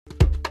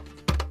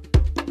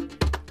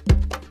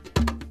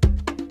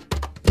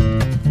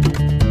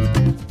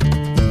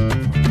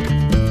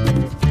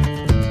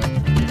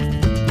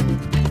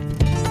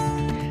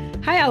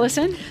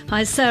Alison.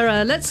 Hi,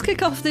 Sarah. Let's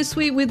kick off this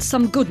week with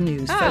some good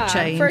news for a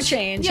change. For a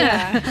change,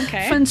 yeah.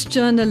 Okay. French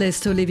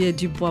journalist Olivier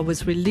Dubois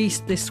was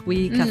released this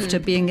week after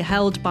being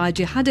held by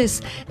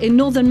jihadists in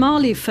northern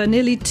Mali for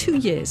nearly 2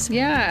 years.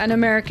 Yeah, an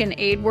American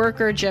aid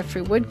worker,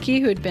 Jeffrey Woodkey,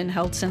 who had been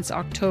held since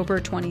October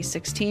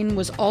 2016,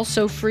 was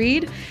also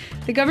freed.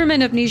 The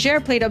government of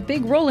Niger played a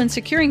big role in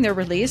securing their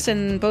release,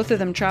 and both of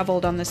them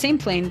traveled on the same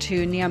plane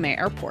to Niamey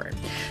Airport.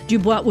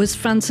 Dubois was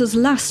France's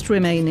last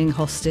remaining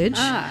hostage.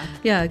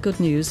 Yeah, good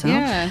news, huh?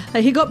 Yeah.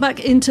 He got back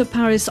into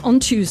Paris on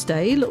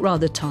Tuesday. He looked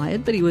rather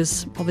tired, but he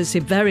was obviously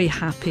very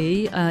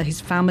happy.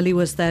 His family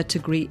was there to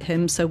greet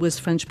him, so was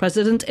French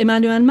President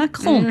Emmanuel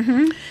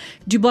Macron.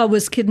 Dubois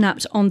was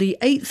kidnapped on the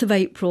 8th of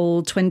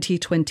April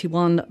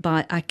 2021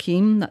 by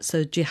Hakim, that's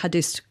a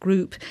jihadist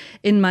group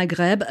in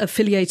Maghreb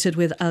affiliated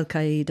with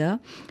Al-Qaeda.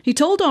 He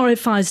told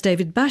RFI's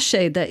David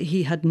Bachet that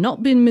he had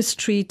not been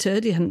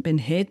mistreated, he hadn't been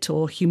hit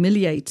or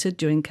humiliated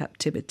during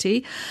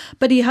captivity,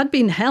 but he had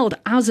been held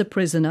as a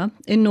prisoner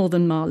in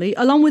northern Mali,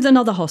 along with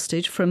another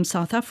hostage from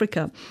South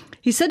Africa.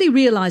 He said he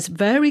realised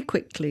very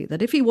quickly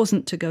that if he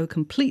wasn't to go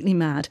completely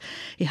mad,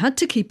 he had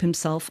to keep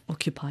himself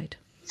occupied.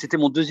 C'était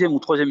mon deuxième ou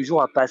troisième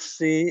jour à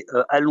passer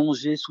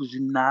allongé sous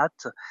une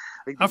natte.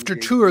 After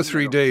 2 or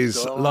 3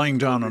 days lying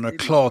down on a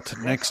cloth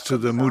next to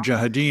the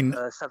Mujahideen,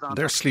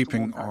 they're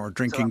sleeping or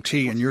drinking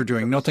tea and you're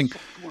doing nothing,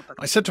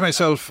 I said to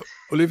myself,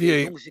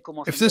 Olivier,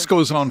 if this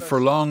goes on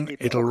for long,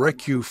 it'll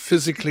wreck you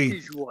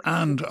physically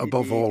and,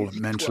 above all,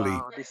 mentally.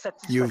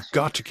 You've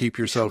got to keep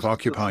yourself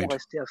occupied.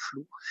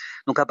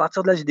 Donc à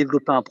partir de là, j'ai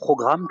développé un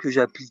programme que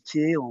j'ai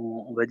appliqué,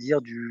 on va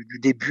dire, du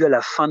début à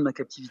la fin de ma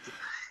captivité.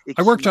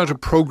 I worked out a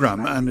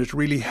program and it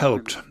really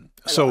helped.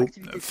 So,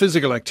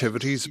 physical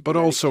activities, but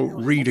also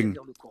reading.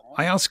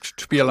 I asked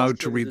to be allowed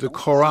to read the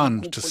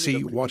Quran to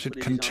see what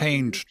it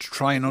contained, to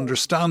try and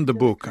understand the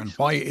book and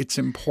why it's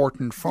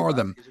important for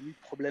them.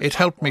 It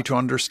helped me to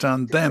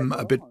understand them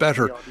a bit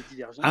better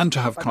and to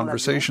have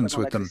conversations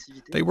with them.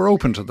 They were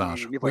open to that.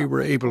 We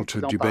were able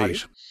to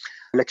debate.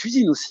 La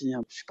cuisine aussi.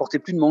 Je supportais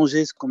plus de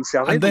manger ce qu'on me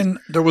servait. And then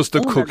there was the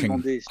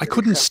cooking. I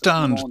couldn't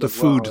stand the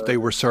food they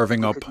were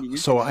serving up,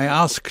 so I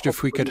asked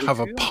if we could have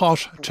a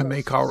pot to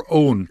make our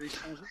own.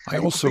 I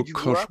also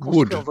cut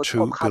wood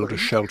to build a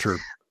shelter.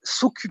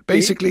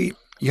 Basically,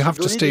 you have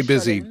to stay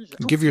busy,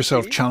 give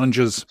yourself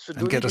challenges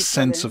and get a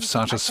sense of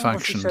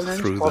satisfaction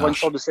through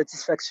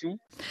that.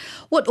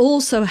 What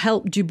also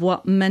helped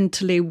Dubois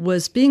mentally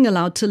was being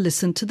allowed to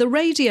listen to the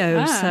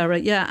radio, Sarah,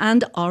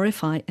 and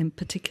RFI in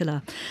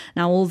particular.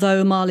 Now,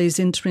 although Mali's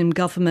interim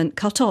government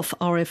cut off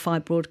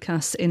RFI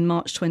broadcasts in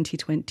March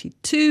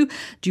 2022,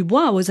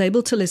 Dubois was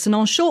able to listen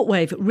on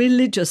shortwave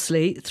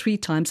religiously 3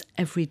 times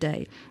every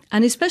day.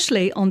 And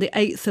especially on the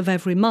 8th of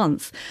every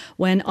month,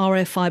 when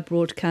RFI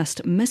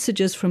broadcast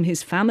messages from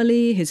his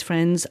family, his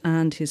friends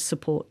and his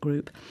support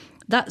group.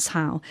 That's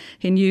how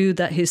he knew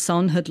that his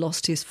son had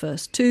lost his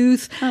first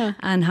tooth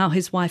and how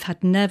his wife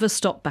had never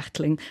stopped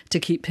battling to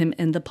keep him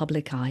in the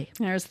public eye.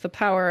 There's the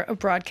power of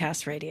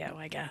broadcast radio,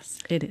 I guess.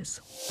 It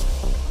is.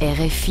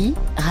 RFI,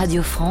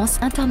 Radio France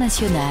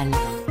Internationale.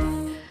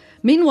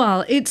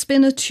 Meanwhile, it's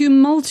been a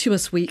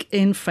tumultuous week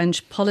in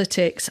French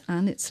politics,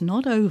 and it's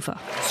not over.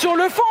 Sur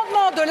le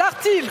fondement de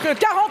l'article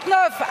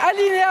 49,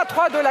 alinéa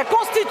 3 de la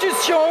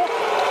Constitution,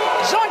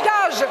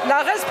 j'engage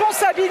la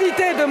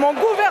responsabilité de mon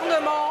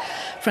gouvernement.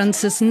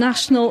 France's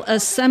National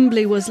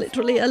Assembly was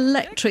literally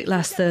electric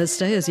last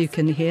Thursday, as you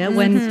can hear,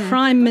 when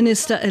Prime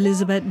Minister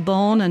Elisabeth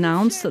Borne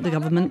announced that the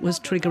government was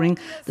triggering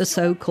the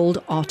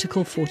so-called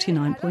Article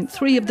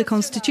 49.3 of the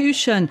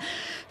Constitution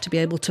to be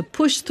able to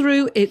push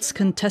through its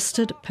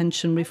contested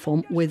pension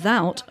reform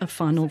without a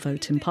final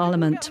vote in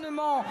Parliament.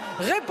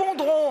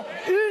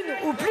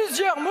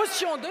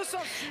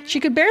 She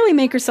could barely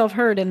make herself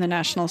heard in the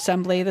National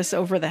Assembly, this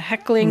over the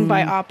heckling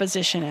by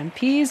opposition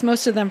MPs,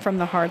 most of them from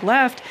the hard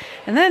left,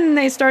 and then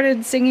they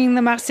started singing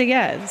the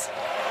Marseillaise.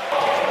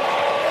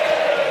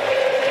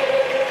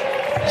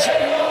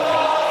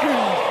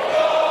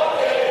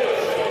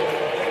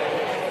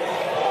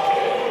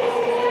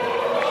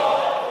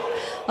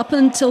 Up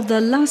until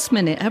the last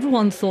minute,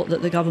 everyone thought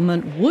that the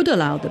government would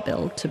allow the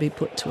bill to be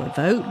put to a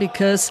vote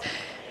because,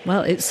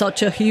 well, it's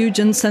such a huge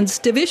and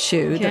sensitive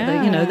issue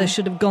that they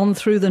should have gone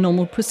through the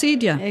normal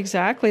procedure.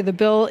 Exactly. The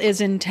bill is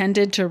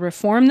intended to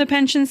reform the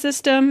pension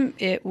system.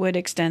 It would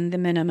extend the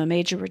minimum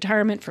age of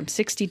retirement from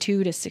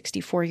 62 to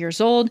 64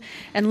 years old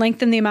and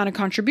lengthen the amount of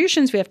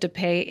contributions we have to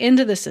pay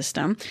into the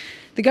system.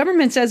 The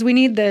government says we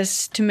need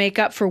this to make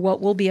up for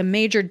what will be a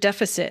major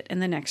deficit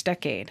in the next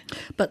decade.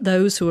 But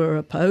those who are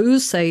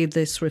opposed say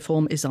this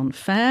reform is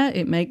unfair.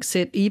 It makes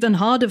it even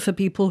harder for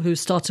people who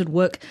started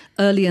work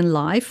early in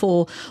life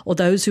or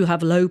those those who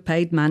have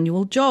low-paid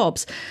manual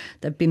jobs.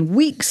 There have been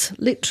weeks,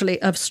 literally,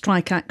 of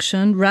strike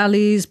action,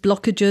 rallies,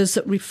 blockages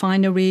at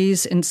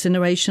refineries,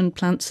 incineration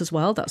plants as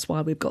well. That's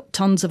why we've got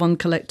tons of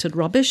uncollected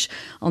rubbish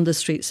on the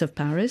streets of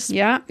Paris.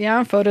 Yeah.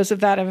 Photos of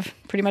that have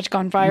pretty much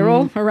gone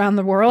viral around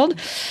the world.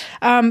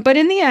 But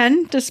in the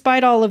end,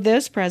 despite all of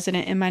this,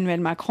 President Emmanuel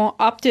Macron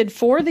opted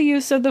for the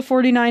use of the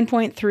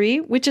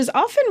 49.3, which is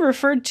often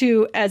referred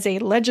to as a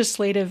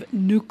legislative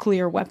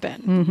nuclear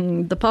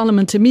weapon. The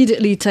Parliament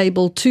immediately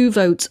tabled 2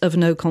 votes of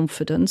no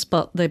confidence,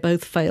 but they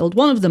both failed.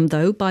 One of them,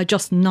 though, by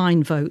just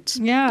 9 votes.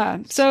 Yeah,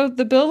 so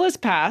the bill is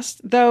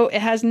passed, though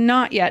it has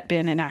not yet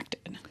been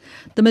enacted.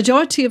 The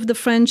majority of the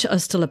French are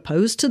still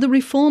opposed to the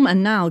reform,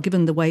 and now,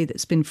 given the way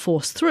that's been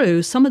forced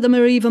through, some of them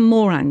are even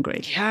more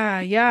angry.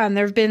 Yeah, and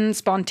there have been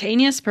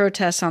spontaneous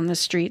protests on the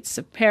streets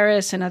of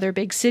Paris and other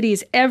big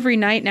cities every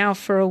night now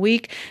for a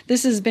week.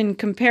 This has been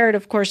compared,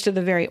 of course, to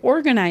the very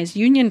organized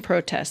union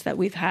protests that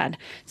we've had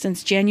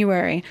since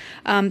January.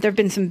 There have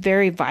been some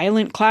very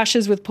violent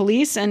clashes with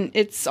police, and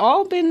it's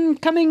all been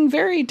becoming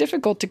very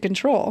difficult to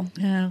control.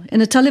 Yeah.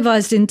 In a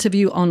televised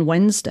interview on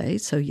Wednesday,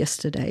 so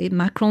yesterday,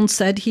 Macron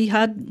said he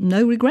had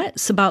no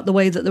regrets about the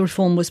way that the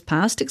reform was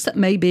passed, except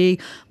maybe,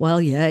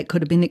 it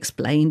could have been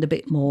explained a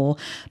bit more.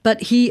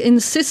 But he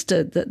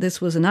insisted that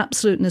this was an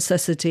absolute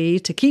necessity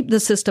to keep the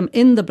system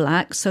in the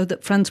black so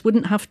that France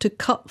wouldn't have to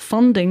cut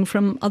funding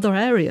from other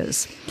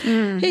areas.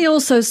 He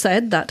also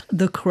said that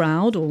the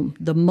crowd, or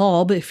the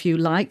mob, if you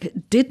like,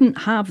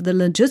 didn't have the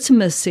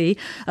legitimacy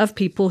of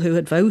people who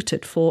had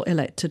voted for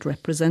elected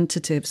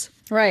representatives.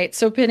 Right.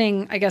 So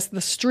pitting, I guess,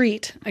 the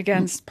street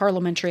against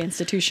parliamentary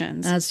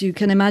institutions. As you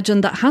can imagine,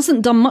 that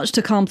hasn't done much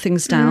to calm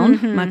things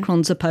down.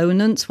 Macron's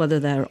opponents, whether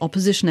they're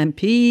opposition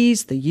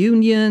MPs, the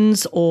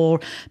unions, or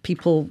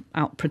people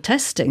out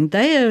protesting,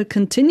 they are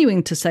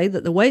continuing to say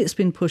that the way it's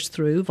been pushed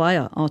through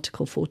via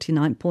Article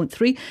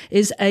 49.3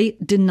 is a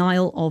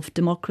denial of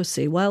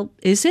democracy. Well,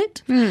 is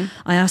it?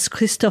 I asked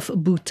Christophe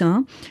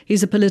Boutin.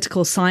 He's a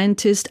political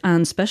scientist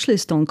and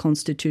specialist on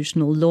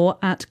constitutional law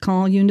at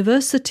Caen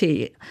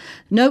University.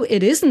 No,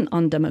 it isn't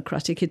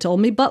undemocratic, he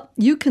told me, but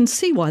you can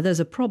see why there's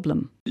a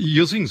problem.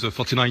 Using the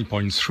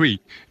 49.3,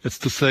 it's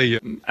to say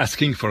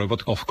asking for a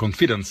vote of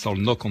confidence or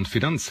no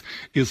confidence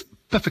is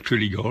perfectly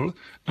legal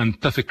and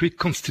perfectly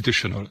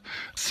constitutional.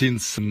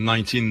 Since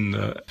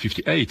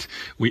 1958,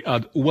 we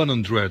had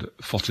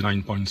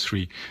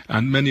 149.3,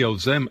 and many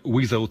of them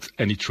without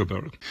any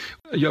trouble.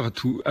 You have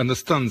to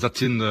understand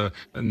that in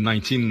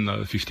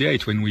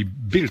 1958, when we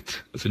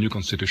built the new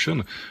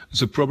constitution,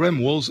 the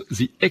problem was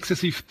the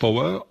excessive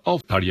power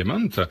of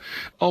parliament,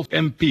 of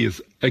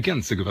MPs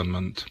against the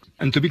government.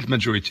 And to build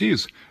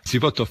majorities, the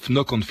vote of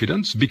no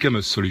confidence became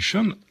a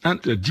solution,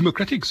 and a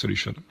democratic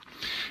solution.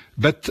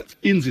 But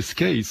in this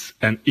case,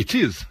 and it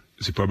is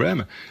the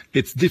problem,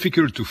 it's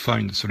difficult to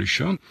find a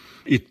solution.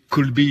 It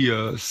could be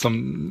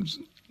some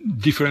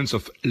difference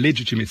of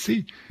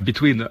legitimacy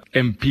between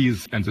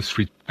MPs and the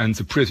street. And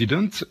the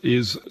president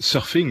is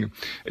surfing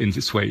in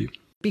this way.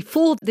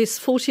 Before this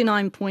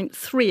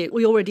 49.3,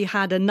 we already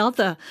had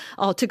another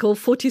article,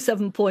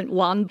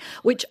 47.1,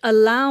 which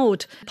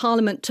allowed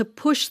Parliament to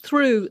push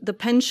through the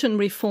pension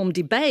reform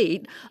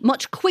debate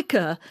much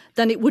quicker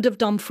than it would have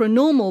done for a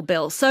normal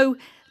bill. So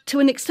to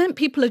an extent,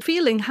 people are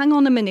feeling, hang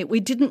on a minute, we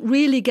didn't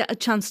really get a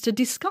chance to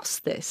discuss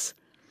this.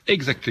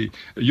 Exactly.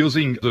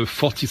 Using the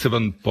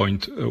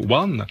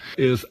 47.1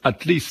 is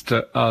at least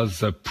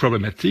as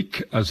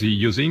problematic as the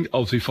using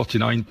of the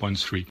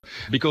 49.3.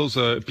 Because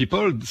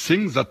people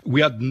think that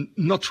we are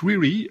not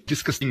really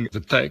discussing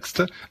the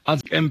text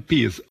as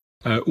MPs.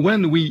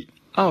 When we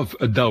have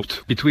a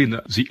doubt between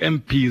the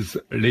MPs'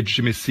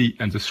 legitimacy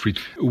and the street,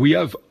 we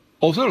have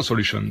other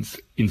solutions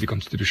in the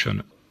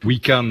Constitution. We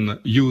can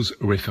use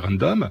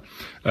referendum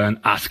and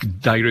ask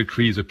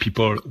directly the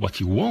people what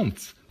he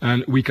wants.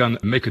 And we can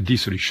make a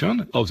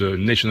dissolution of the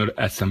National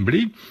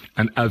Assembly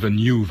and have a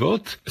new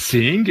vote,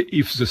 seeing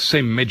if the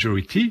same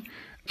majority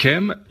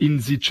came in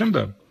the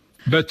chamber.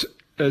 But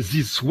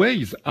these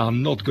ways are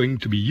not going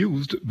to be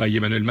used by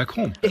Emmanuel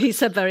Macron. He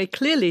said very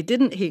clearly,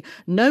 didn't he?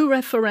 No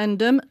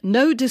referendum,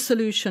 no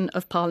dissolution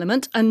of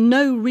Parliament, and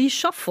no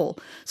reshuffle.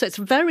 So it's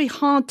very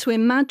hard to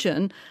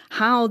imagine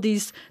how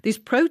these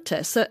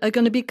protests are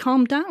going to be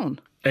calmed down.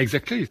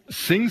 Exactly.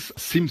 Things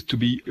seem to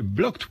be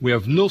blocked. We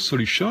have no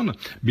solution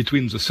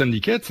between the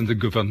syndicates and the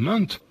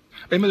government.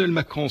 Emmanuel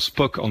Macron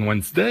spoke on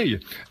Wednesday,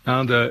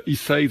 and he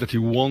said that he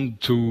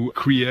wants to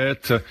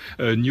create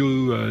a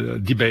new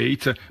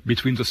debate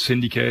between the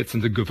syndicates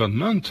and the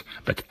government.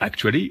 But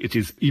actually, it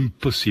is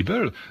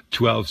impossible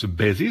to have the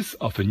basis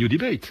of a new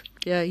debate.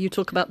 Yeah, you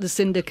talk about the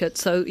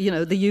syndicates, so,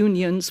 the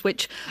unions,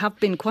 which have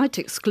been quite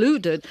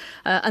excluded,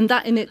 and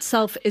that in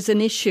itself is an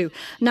issue.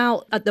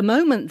 Now, at the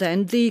moment,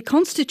 then, the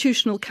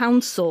Constitutional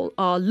Council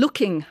are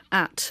looking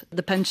at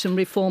the pension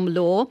reform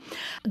law.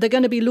 They're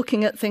going to be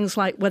looking at things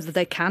like whether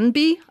there can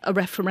be a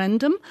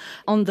referendum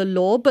on the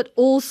law, but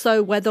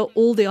also whether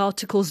all the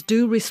articles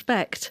do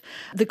respect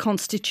the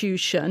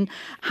Constitution.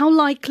 How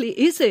likely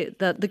is it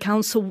that the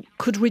Council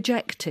could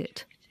reject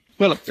it?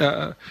 Well,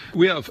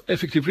 we have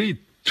effectively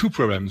two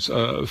problems.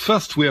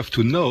 First, we have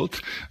to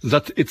note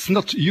that it's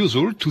not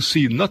usual to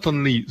see not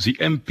only the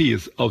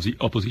MPs of the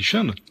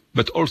opposition,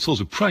 but also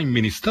the Prime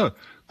Minister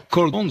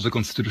called on the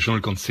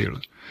Constitutional Council.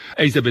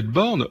 Elizabeth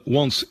Borne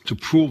wants to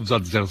prove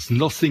that there's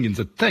nothing in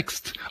the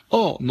text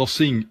or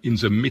nothing in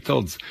the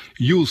methods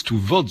used to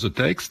vote the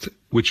text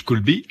which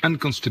could be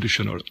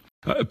unconstitutional.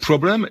 A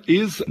problem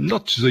is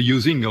not the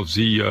using of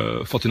the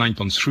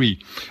 49.3,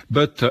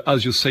 but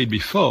as you said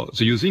before,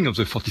 the using of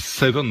the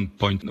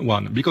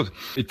 47.1, because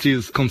it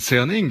is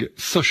concerning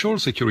social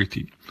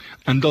security.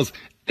 And does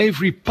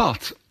every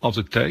part of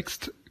the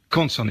text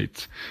concern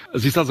it?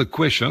 This is a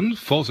question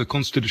for the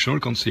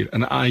Constitutional Council,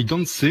 and I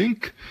don't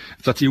think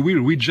that he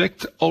will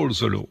reject all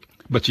the law,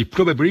 but he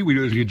probably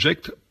will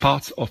reject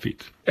parts of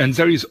it. And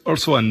there is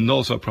also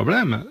another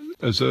problem.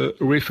 The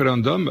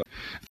referendum,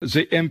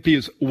 the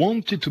MPs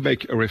wanted to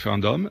make a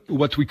referendum,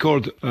 what we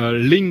called a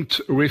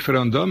linked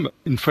referendum,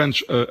 in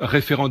French, a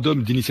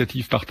référendum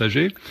d'initiative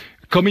partagée,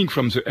 coming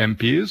from the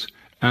MPs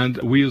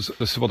and with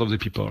the support of the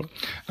people.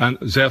 And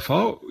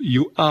therefore,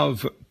 you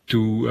have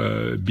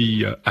to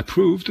be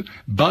approved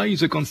by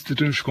the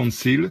Constitutional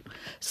Council.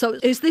 So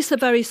is this a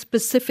very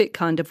specific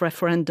kind of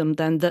referendum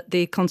then that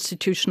the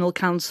Constitutional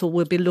Council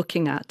will be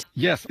looking at?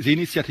 Yes, the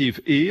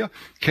initiative here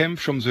came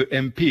from the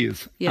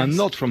MPs and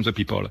not from the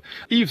people.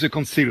 If the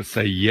Council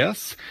say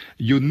yes,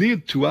 you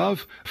need to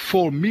have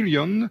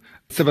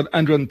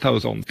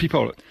 4,700,000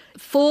 people.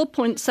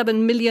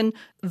 4.7 million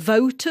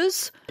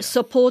voters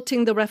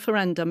supporting the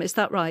referendum, is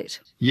that right?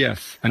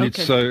 Yes, and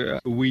it's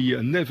we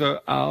never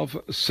have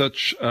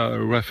such a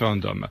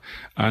referendum,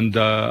 and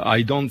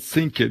I don't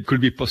think it could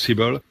be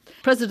possible.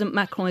 President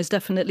Macron is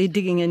definitely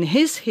digging in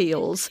his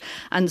heels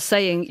and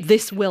saying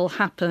this will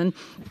happen.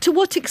 To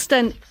what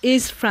extent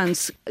is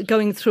France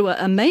going through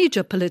a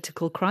major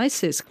political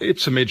crisis?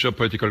 It's a major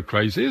political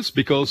crisis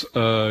because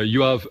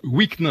you have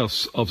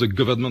weakness of the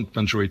government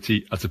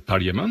majority at the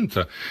parliament.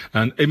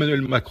 And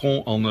Emmanuel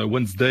Macron on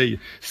Wednesday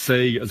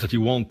say that he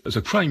wants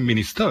the Prime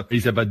Minister,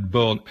 Elizabeth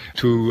Borne,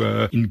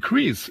 to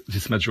increase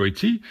this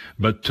majority,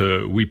 but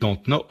we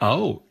don't know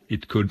how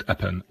it could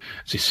happen.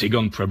 The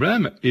second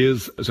problem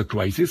is the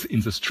crisis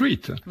in the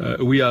street.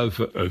 We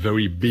have a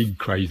very big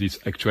crisis,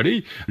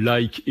 actually,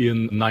 like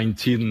in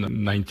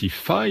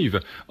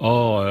 1995,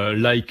 or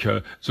like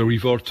the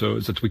revolt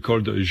that we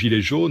called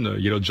Gilets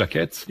jaunes, Yellow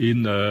Jackets,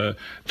 in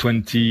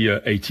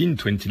 2018,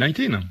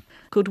 2019.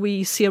 Could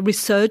we see a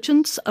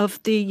resurgence of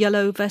the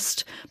Yellow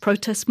Vest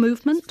protest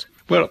movement?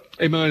 Well,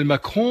 Emmanuel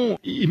Macron,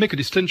 he make a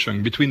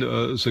distinction between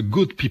the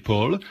good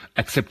people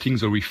accepting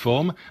the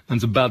reform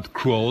and the bad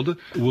crowd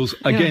who was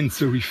against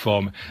the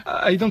reform.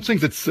 I don't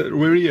think that's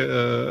really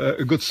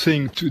a good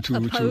thing to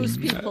oppose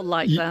people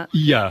like that.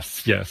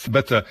 Yes.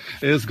 But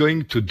he's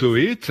going to do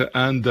it,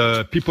 and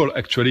people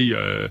actually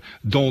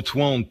don't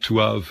want to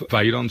have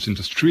violence in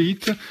the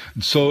street.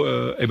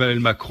 So Emmanuel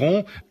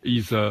Macron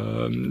is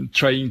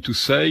trying to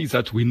say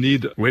that we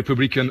need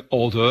Republican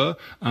order,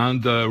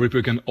 and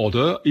Republican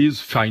order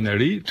is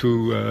finally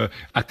to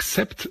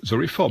accept the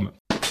reform.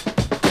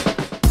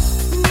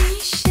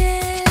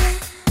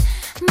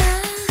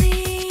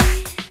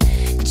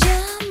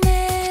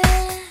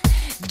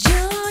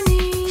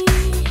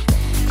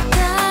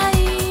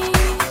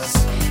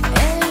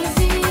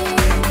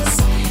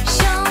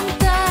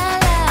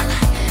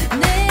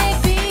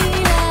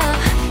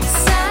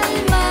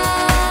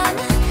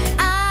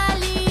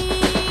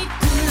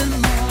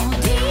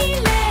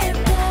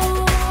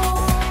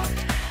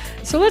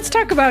 So let's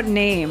talk about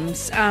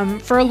names.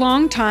 For a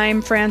long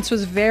time, France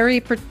was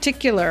very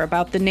particular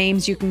about the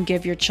names you can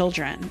give your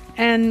children.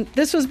 And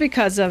this was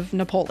because of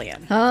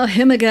Napoleon. Oh,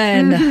 him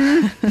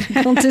again.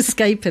 Can't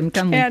escape him,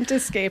 can we? Can't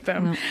escape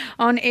him. No.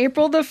 On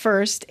April the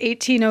 1st,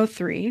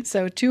 1803,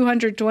 so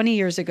 220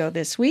 years ago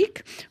this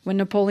week, when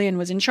Napoleon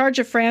was in charge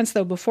of France,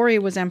 though before he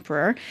was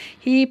emperor,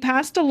 he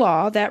passed a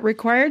law that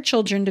required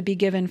children to be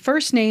given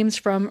first names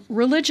from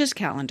religious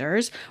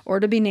calendars or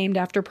to be named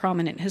after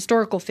prominent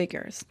historical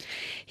figures.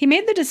 He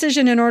made the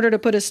decision in order to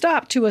put a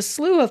stop to a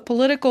slew of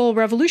political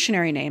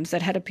revolutionary names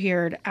that had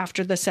appeared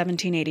after the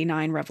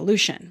 1789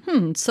 revolution.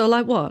 So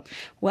like what?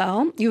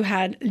 Well, you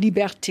had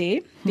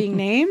Liberté being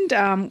named,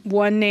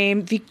 one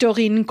named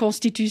Victorine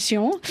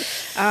Constitution.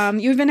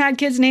 You even had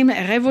kids named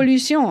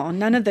Révolution.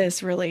 None of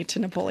this really to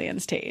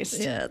Napoleon's taste.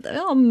 Yeah, they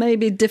are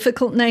maybe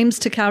difficult names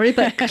to carry,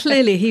 but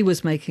clearly he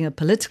was making a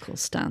political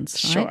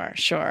stance, right?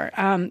 Sure.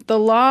 The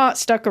law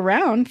stuck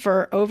around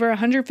for over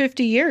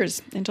 150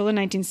 years until the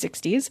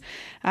 1960s.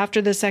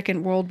 After the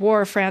Second World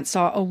War, France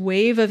saw a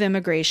wave of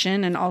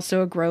immigration and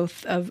also a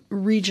growth of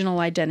regional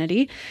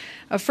identity.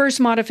 A first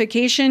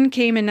modification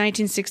came in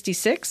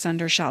 1966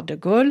 under Charles de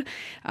Gaulle.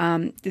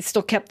 It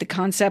still kept the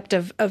concept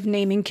of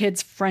naming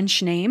kids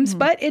French names,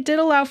 but it did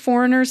allow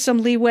foreigners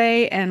some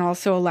leeway and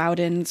also allowed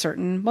in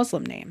certain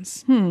Muslim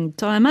names.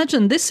 So I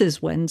imagine this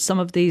is when some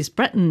of these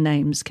Breton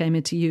names came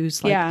into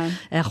use, like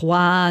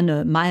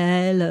Erwan,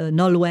 Maël,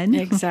 Nolwenn.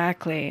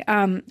 Exactly.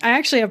 I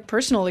actually have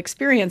personal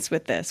experience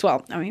with this.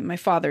 Well, I mean, my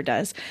father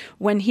does.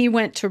 When he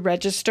went to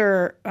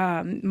register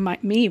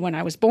me when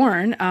I was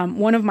born,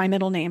 one of my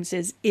middle names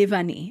is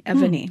Evany.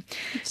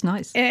 It's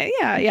nice.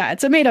 Yeah.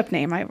 It's a made-up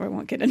name. I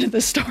won't get into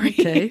the story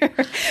here.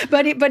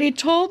 But he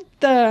told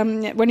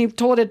when he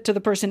told it to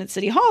the person at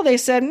City Hall, they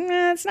said,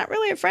 it's not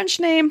really a French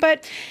name,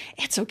 but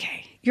it's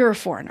okay. You're a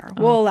foreigner.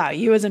 We'll allow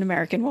you, as an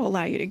American, we'll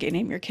allow you to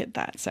name your kid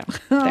that. So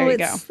there you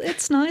go.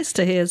 It's nice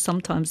to hear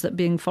sometimes that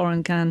being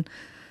foreign can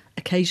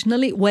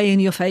occasionally weigh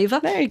in your favor.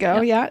 There you go.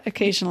 Yeah,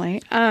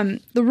 occasionally. The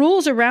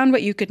rules around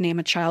what you could name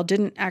a child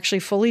didn't actually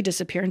fully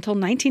disappear until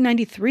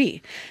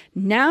 1993.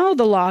 Now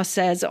the law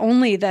says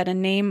only that a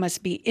name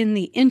must be in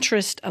the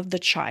interest of the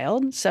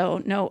child.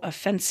 So no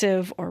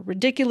offensive or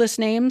ridiculous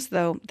names,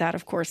 though that,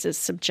 of course, is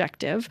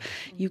subjective.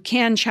 You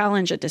can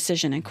challenge a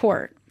decision in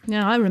court.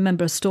 Yeah, I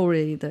remember a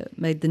story that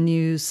made the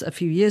news a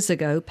few years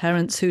ago.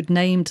 Parents who'd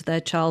named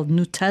their child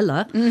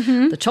Nutella,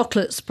 the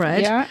chocolate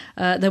spread,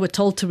 they were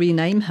told to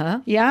rename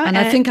her. Yeah, and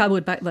I think I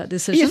would back that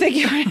decision. You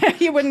think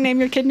you wouldn't name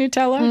your kid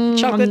Nutella?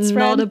 Chocolate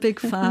spread? I'm not a big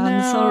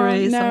fan.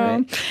 Sorry.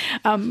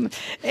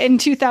 In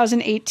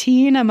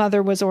 2018, a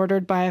mother was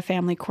ordered by a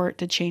family court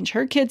to change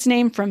her kid's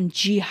name from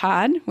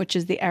Jihad, which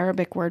is the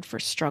Arabic word for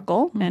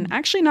struggle, and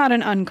actually not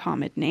an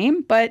uncommon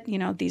name, but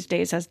these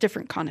days has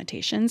different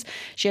connotations.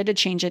 She had to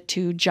change it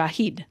to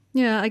Jahid.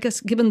 Yeah, I guess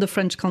given the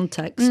French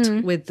context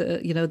with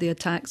the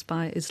attacks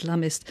by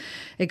Islamist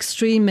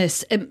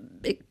extremists,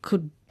 it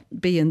could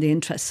be in the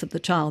interests of the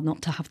child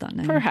not to have that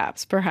name.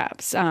 Perhaps.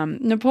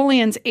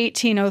 Napoleon's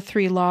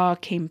 1803 law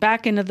came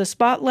back into the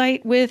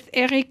spotlight with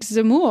Éric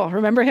Zemmour.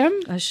 Remember him?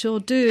 I sure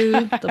do.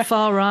 The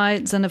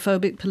far-right,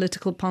 xenophobic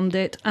political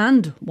pundit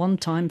and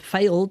one-time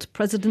failed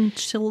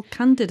presidential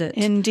candidate.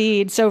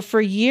 Indeed. So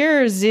for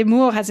years,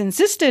 Zemmour has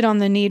insisted on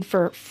the need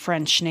for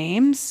French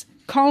names.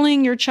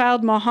 Calling your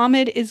child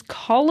Mohammed is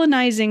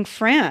colonizing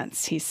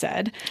France, he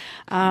said.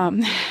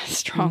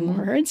 Strong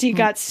words. He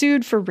got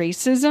sued for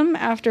racism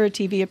after a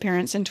TV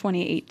appearance in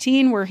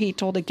 2018 where he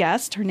told a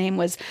guest, her name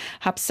was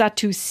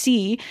Hapsatou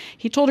Sy,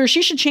 he told her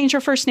she should change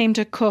her first name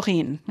to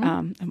Corinne,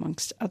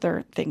 amongst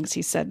other things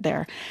he said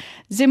there.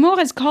 Zemmour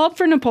has called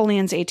for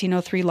Napoleon's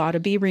 1803 law to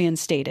be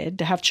reinstated,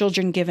 to have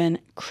children given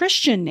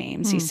Christian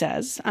names, he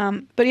says.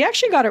 But he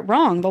actually got it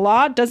wrong. The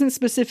law didn't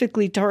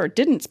specifically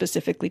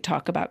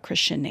talk about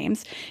Christian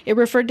names. It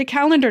referred to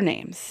calendar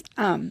names.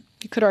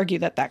 You could argue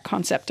that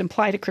concept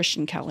implied a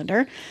Christian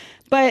calendar.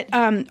 But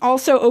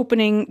also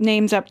opening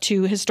names up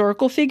to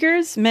historical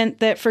figures meant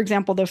that, for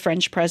example, the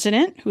French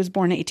president, who was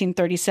born in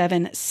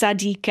 1837,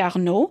 Sadi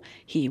Carnot,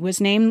 he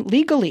was named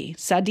legally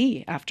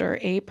Sadi after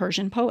a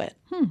Persian poet.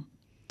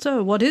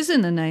 So what is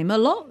in a name? A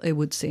lot, it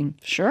would seem.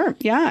 Sure,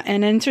 yeah.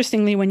 And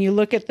interestingly, when you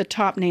look at the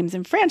top names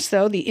in France,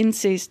 though, the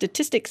INSEE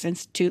Statistics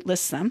Institute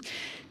lists them,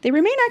 they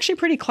remain actually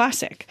pretty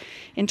classic.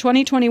 In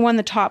 2021,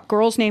 the top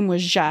girl's name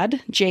was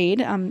Jade,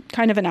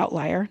 kind of an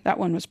outlier. That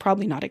one was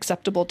probably not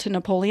acceptable to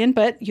Napoleon,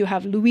 but you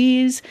have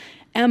Louise,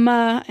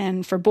 Emma,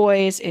 and for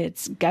boys,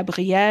 it's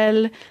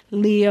Gabrielle,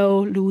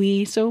 Leo,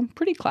 Louis, so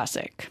pretty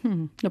classic.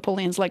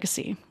 Napoleon's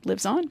legacy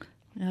lives on.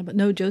 Yeah, but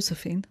no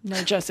Josephine.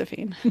 No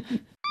Josephine.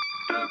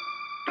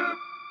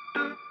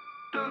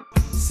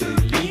 C'est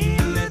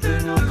l'hymne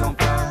de nos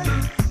campagnes,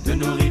 de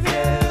nos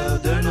rivières,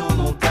 de nos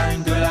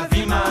montagnes, de la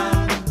vie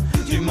mâle,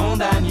 du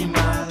monde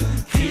animal.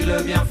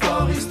 Crie-le bien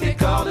fort, use tes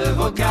cordes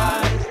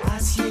vocales.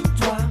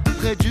 Assieds-toi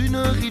près d'une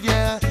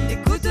rivière,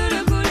 écoute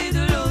le couler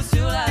de l'eau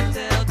sur la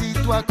terre.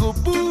 Dis-toi qu'au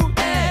bout,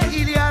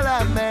 il y a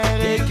la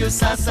mer et que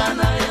ça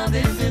n'a rien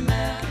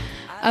d'éphémère.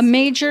 A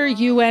major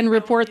UN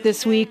report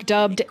this week,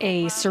 dubbed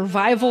a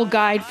survival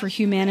guide for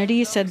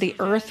humanity, said the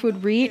Earth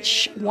would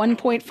reach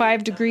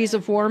 1.5 degrees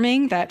of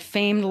warming, that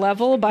famed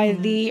level, by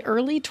the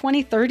early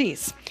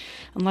 2030s,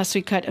 unless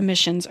we cut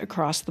emissions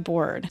across the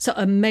board. So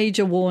a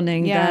major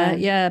warning there.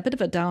 Yeah, a bit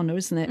of a downer,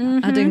 isn't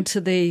it? Adding to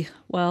the,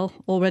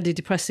 already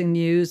depressing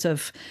news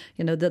of,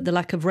 the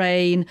lack of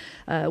rain,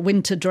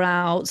 winter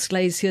droughts,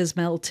 glaciers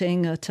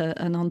melting at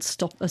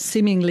a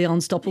seemingly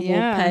unstoppable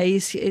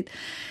pace.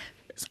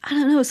 I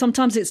don't know,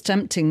 sometimes it's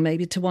tempting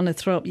maybe to want to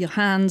throw up your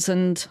hands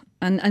and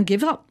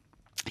give up.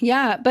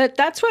 Yeah, but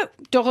that's what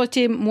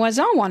Dorothée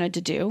Moisan wanted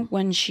to do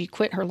when she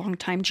quit her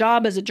longtime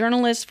job as a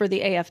journalist for the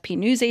AFP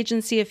news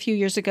agency a few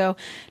years ago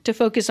to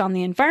focus on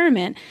the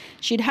environment.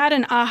 She'd had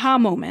an aha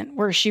moment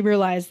where she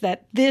realized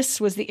that this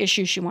was the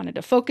issue she wanted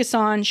to focus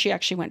on. She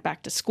actually went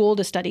back to school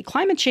to study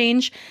climate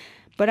change.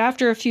 But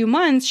after a few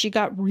months, she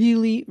got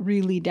really,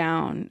 really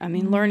down. I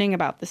mean, learning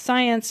about the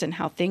science and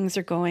how things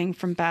are going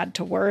from bad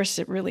to worse,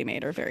 it really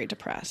made her very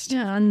depressed.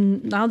 Yeah,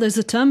 and now there's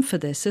a term for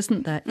this,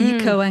 isn't there?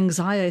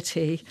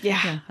 Eco-anxiety.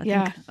 Yeah, I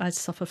think I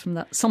suffer from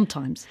that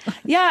sometimes.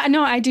 Yeah,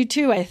 no, I do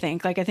too, I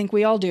think. I think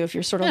we all do if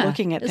you're sort of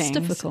looking at things. It's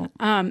difficult.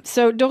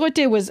 So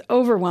Dorothée was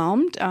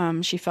overwhelmed.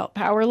 She felt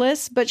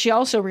powerless, but she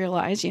also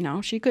realized,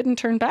 she couldn't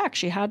turn back.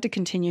 She had to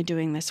continue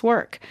doing this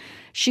work.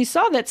 She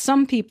saw that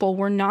some people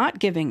were not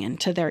giving in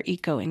to their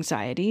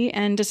eco-anxiety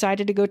and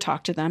decided to go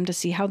talk to them to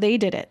see how they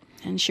did it.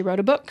 And she wrote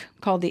a book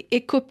called The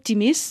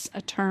Éco-optimistes,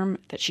 a term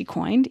that she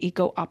coined,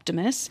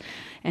 eco-optimists,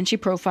 and she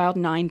profiled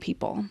 9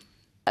 people.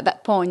 At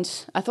that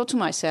point, I thought to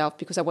myself,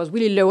 because I was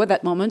really low at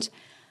that moment,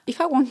 if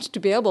I wanted to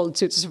be able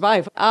to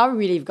survive, I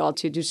really got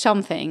to do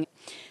something.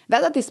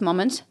 That's at this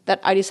moment that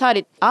I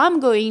decided I'm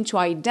going to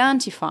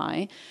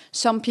identify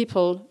some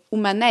people who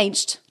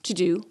managed to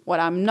do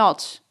what I'm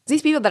not.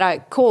 These people that I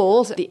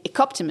call the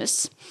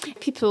eco-optimists,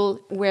 people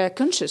who were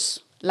conscious,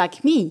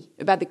 like me,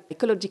 about the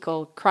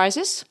ecological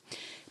crisis,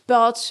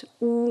 but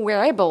who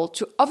were able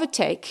to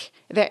overtake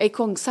their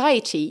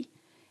eco-anxiety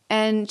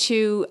and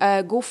to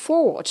go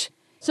forward.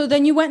 So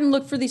then you went and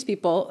looked for these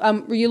people.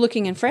 Were you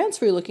looking in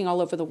France? Were you looking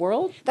all over the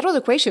world? That was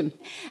the question.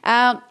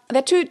 There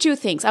are two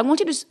things. I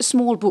wanted a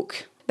small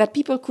book that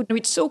people could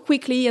read so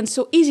quickly and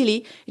so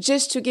easily,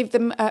 just to give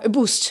them a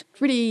boost,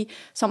 really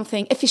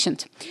something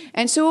efficient.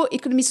 And so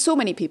it could be so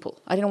many people.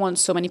 I didn't want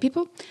so many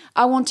people.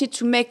 I wanted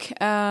to make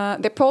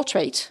their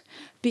portrait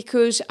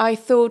because I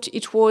thought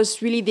it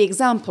was really the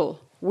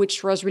example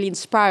which was really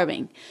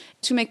inspiring,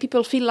 to make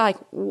people feel like,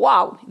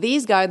 wow,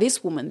 this guy,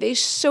 this woman, they're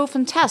so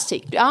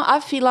fantastic.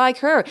 I feel like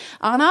her,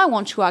 and I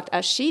want to act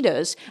as she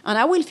does, and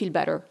I will feel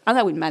better, and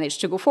I will manage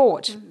to go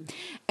forward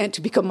and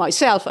to become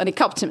myself an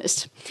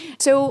eco-optimist.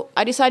 So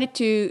I decided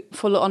to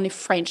follow only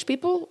French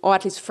people, or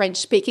at least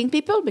French-speaking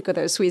people, because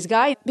they're a Swiss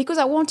guy, because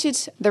I wanted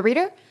the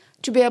reader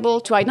to be able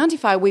to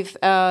identify with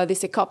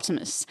this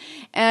eco-optimist.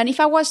 And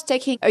if I was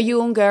taking a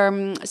young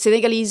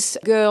Senegalese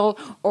girl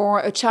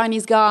or a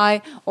Chinese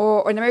guy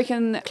or an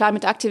American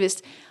climate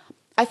activist,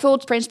 I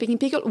thought French-speaking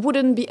people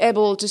wouldn't be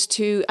able just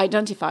to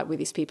identify with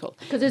these people.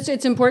 Because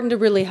it's important to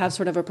really have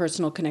sort of a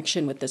personal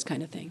connection with this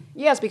kind of thing.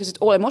 Yes, because it's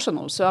all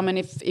emotional. So, I mean,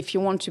 if you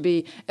want to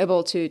be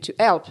able to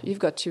help, you've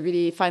got to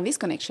really find this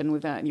connection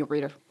with your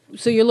reader.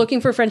 So you're looking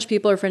for French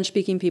people or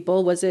French-speaking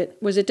people. Was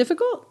it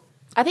difficult?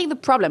 I think the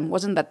problem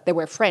wasn't that they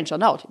were French or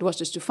not. It was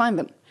just to find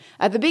them.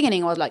 At the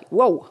beginning, I was like,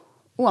 whoa,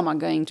 who am I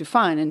going to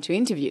find and to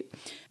interview?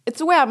 It's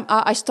the way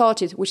I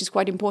started, which is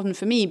quite important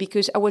for me,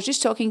 because I was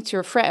just talking to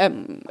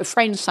a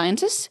French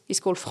scientist. He's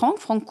called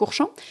Franck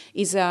Courchon.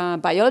 He's a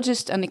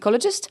biologist and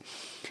ecologist.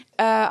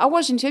 I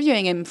was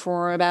interviewing him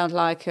for about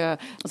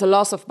the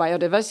loss of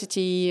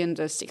biodiversity and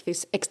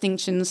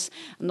extinctions,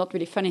 not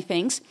really funny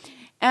things.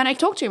 And I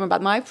talked to him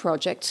about my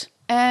project.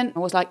 And I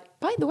was like,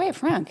 by the way,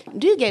 Frank,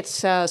 do you get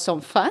some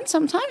fun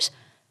sometimes?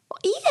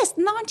 Yes,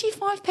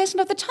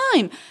 95% of the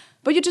time.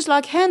 But you just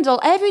handle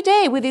every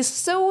day with this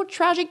so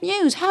tragic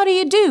news. How do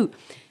you do?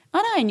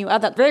 And I knew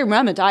at that very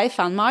moment I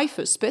found my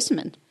first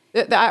specimen.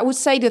 I would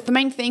say that the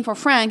main thing for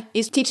Frank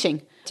is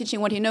teaching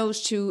what he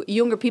knows to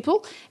younger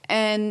people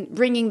and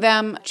bringing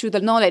them to the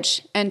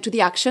knowledge and to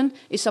the action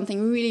is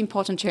something really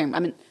important to him. I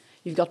mean,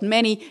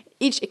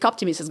 each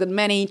eco-optimist has got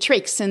many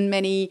tricks and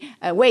many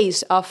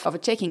ways of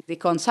overtaking the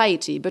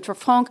eco-anxiety. But for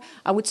Franck,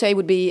 I would say it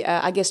would be,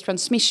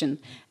 transmission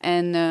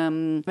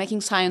and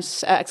making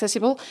science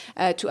accessible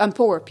to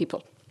empower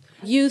people.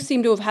 You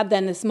seem to have had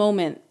then this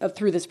moment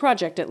through this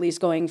project, at least,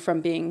 going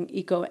from being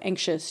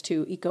eco-anxious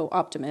to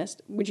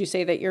eco-optimist. Would you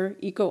say that you're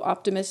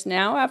eco-optimist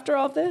now after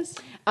all this?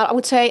 I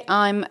would say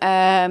I'm,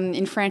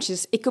 in French,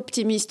 is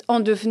éco-optimiste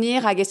en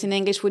devenir. I guess in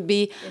English would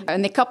be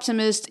an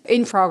eco-optimist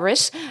in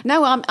progress.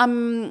 Now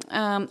I'm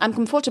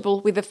comfortable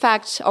with the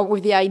fact or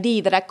with the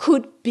idea that I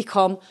could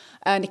become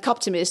an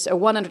eco-optimist, a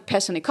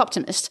 100%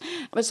 eco-optimist.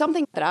 But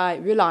something that I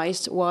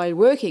realized while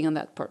working on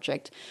that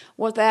project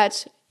was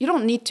that you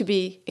don't need to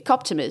be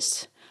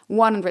eco-optimist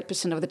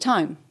 100% of the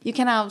time. You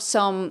can have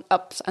some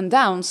ups and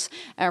downs.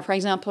 For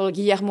example,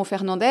 Guillermo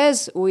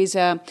Fernandez, who is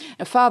a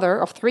father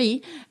of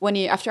 3,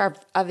 after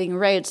having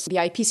read the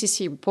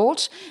IPCC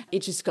report, he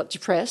just got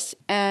depressed.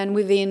 And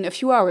within a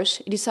few hours,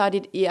 he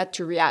decided he had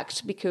to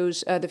react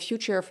because the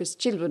future of his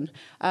children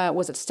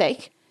was at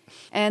stake.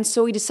 And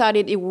so he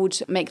decided he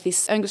would make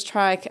this hunger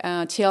strike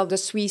till the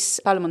Swiss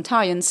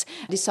parliamentarians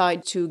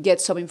decide to get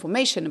some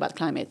information about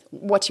climate,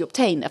 what he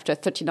obtained after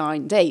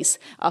 39 days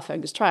of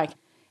hunger strike.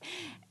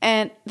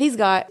 And this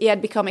guy, he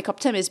had become an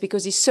optimist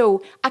because he saw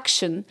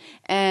action,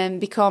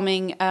 and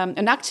becoming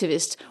an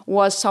activist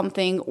was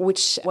something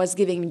which was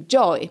giving him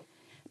joy.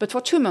 But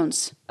for 2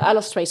 months, I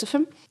lost trace of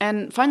him.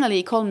 And finally,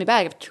 he called me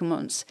back after 2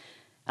 months.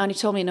 And he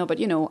told me, no,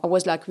 but, I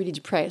was really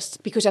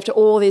depressed because after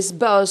all this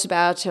buzz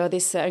about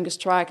this hunger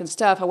strike and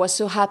stuff, I was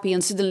so happy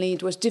and suddenly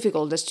it was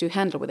difficult just to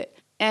handle with it.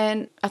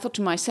 And I thought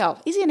to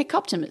myself, is he an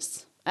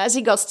eco-optimist? Has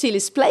he got still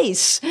his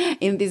place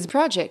in this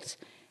project?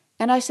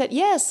 And I said,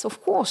 yes,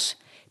 of course,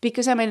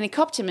 Because I'm an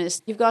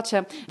optimist. You've got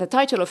the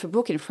title of a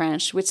book in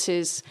French, which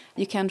is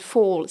 "You can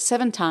fall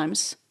 7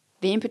 times.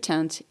 The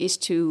important is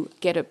to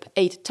get up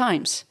 8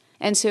 times."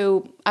 And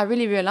so I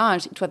really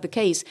realized it was the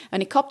case.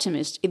 An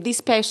optimist is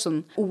this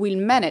person who will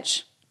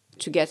manage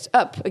to get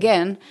up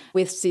again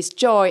with this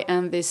joy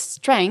and this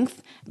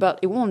strength, but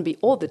it won't be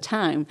all the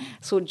time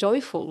so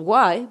joyful.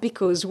 Why?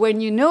 Because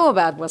when you know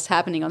about what's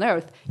happening on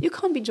Earth, you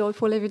can't be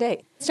joyful every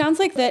day. It sounds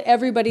like that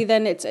everybody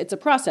then, it's a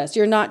process.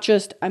 You're not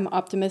just, I'm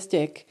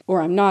optimistic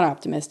or I'm not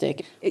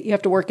optimistic. You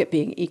have to work at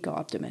being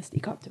eco-optimist.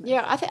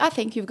 Yeah, I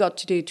think you've got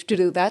to do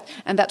that.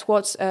 And that's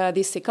what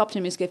this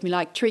eco-optimist gave me,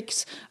 like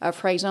tricks.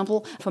 For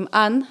example, from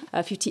Anne,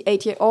 a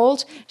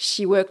 58-year-old.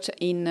 She worked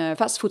in a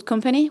fast food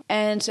company.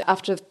 And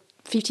after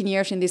 15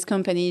 years in this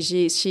company,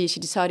 she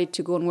decided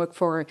to go and work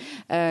for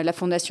La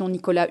Fondation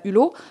Nicolas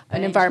Hulot,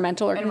 an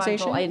environmental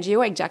organization.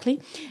 NGO,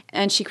 exactly.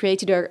 And she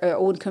created her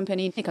own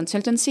company, a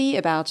consultancy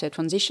about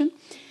transition.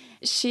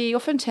 She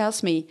often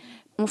tells me,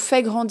 on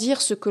fait grandir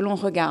ce que l'on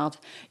regarde.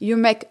 You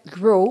make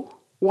grow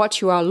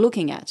what you are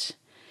looking at.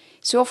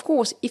 So, of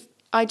course, if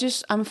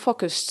I'm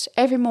focused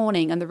every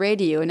morning on the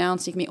radio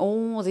announcing me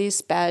all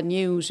this bad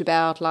news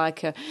about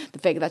the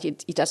fact that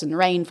it doesn't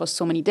rain for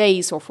so many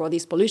days or for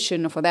this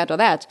pollution or for that or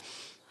that.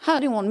 How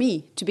do you want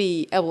me to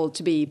be able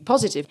to be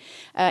positive?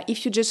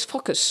 If you just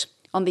focus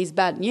on these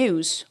bad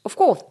news, of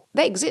course,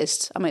 they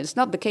exist. I mean, it's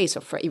not the case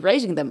of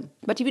erasing them.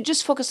 But if you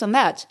just focus on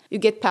that, you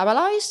get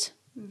paralyzed,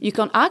 you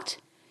can't act,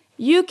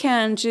 you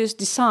can just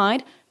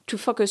decide to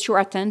focus your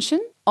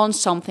attention on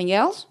something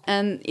else,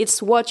 and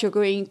it's what you're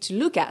going to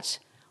look at,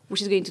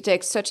 which is going to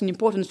take such an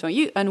importance for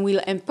you and will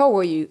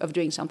empower you of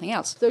doing something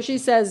else. So she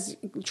says,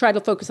 try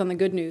to focus on the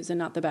good news and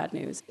not the bad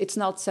news. It's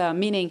not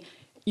meaning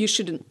you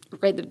shouldn't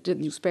read the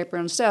newspaper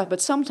and stuff, but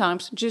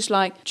sometimes just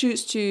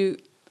choose to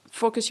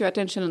focus your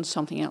attention on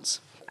something else.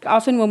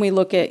 Often when we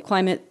look at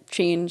climate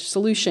change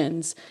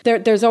solutions,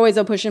 there's always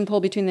a push and pull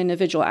between the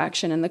individual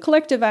action and the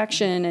collective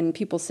action. And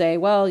people say,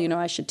 well,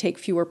 I should take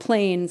fewer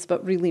planes,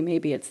 but really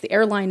maybe it's the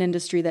airline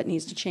industry that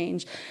needs to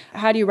change.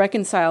 How do you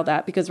reconcile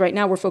that? Because right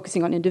now we're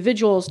focusing on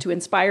individuals to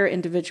inspire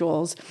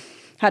individuals.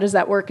 How does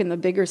that work in the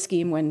bigger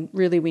scheme when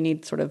really we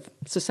need sort of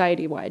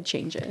society-wide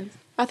changes?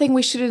 I think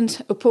we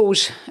shouldn't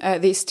oppose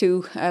these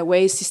two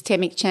ways,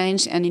 systemic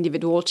change and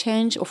individual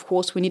change. Of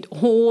course, we need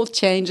all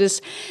changes.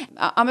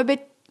 I'm a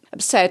bit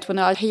upset when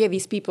I hear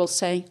these people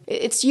say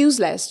it's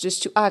useless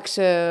just to act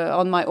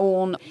on my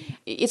own.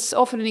 It's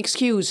often an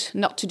excuse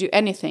not to do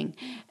anything.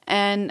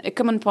 And a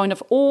common point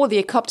of all the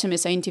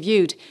eco-optimists I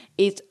interviewed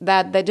is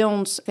that they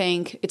don't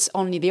think it's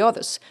only the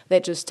others. They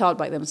just start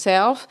by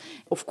themselves.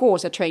 Of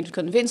course, they're trying to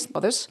convince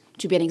others,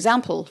 to be an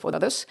example for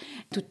others,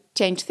 to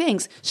change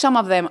things. Some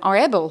of them are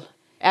able.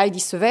 Heidi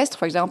Sevestre,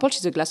 for example,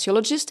 she's a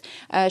glaciologist.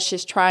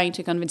 She's trying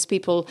to convince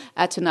people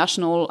at a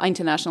national,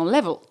 international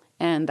level.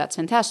 And that's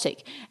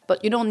fantastic.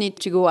 But you don't need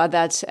to go at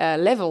that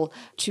level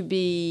to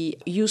be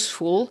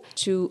useful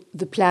to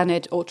the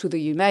planet or to the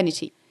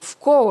humanity. Of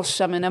course,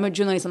 I'm a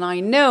journalist and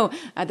I know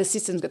the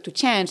system's got to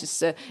change.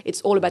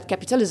 It's all about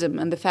capitalism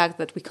and the fact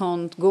that we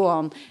can't go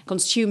on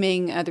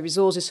consuming the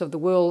resources of the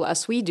world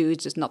as we do.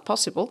 It's just not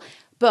possible.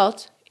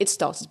 But it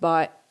starts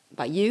by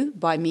you,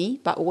 by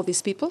me, by all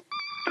these people.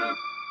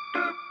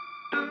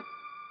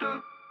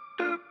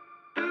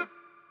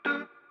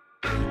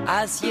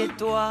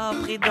 Assieds-toi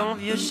près d'un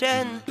vieux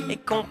chêne et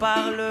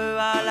compare-le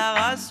à la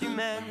race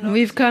humaine.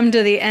 We've come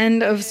to the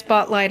end of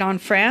Spotlight on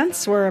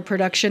France. We're a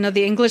production of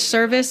the English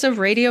service of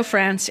Radio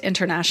France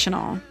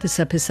International. This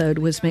episode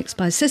was mixed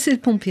by Cécile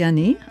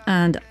Pompiani,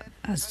 and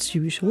as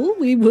usual,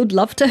 we would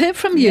love to hear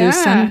from you.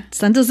 Yeah.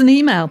 Send us an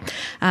email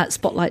at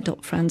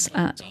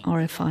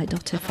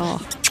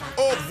spotlight.france@rfi.fr.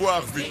 Au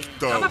revoir,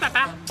 Victor.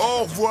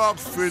 Au revoir,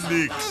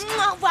 Félix.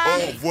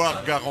 Au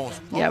revoir, Garance.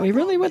 Yeah, we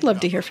really would love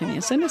to hear from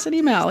you. Send us an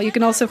email. You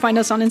can also find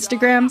us on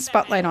Instagram,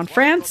 Spotlight on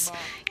France.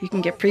 You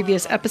can get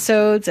previous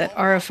episodes at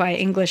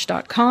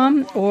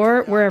rfienglish.com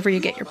or wherever you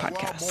get your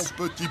podcasts.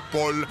 Mon petit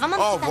Paul.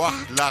 Au revoir,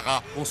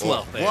 Clara. Bonsoir,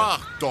 Au revoir,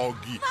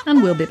 Tanguy.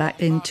 And we'll be back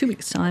in 2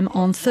 weeks' time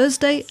on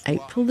Thursday,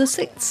 April the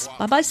 6th.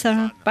 Bye-bye,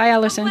 Sarah. Bye,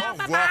 Alison. Au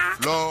revoir,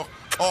 Flore.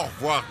 Au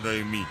revoir,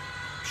 Noémie.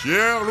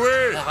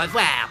 Pierre-Louis. Au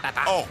revoir,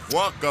 papa. Au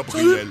revoir,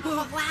 Gabriel. Au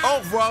revoir. Au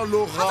revoir,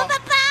 Laura.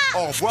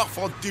 Au revoir,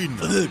 Fantine.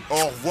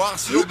 Au revoir,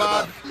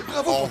 Siobhan.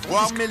 Au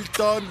revoir,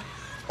 Milton.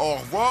 Au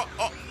revoir.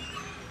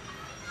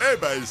 Eh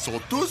ben, ils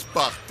sont tous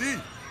partis.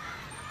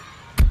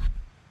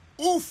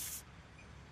 Ouf.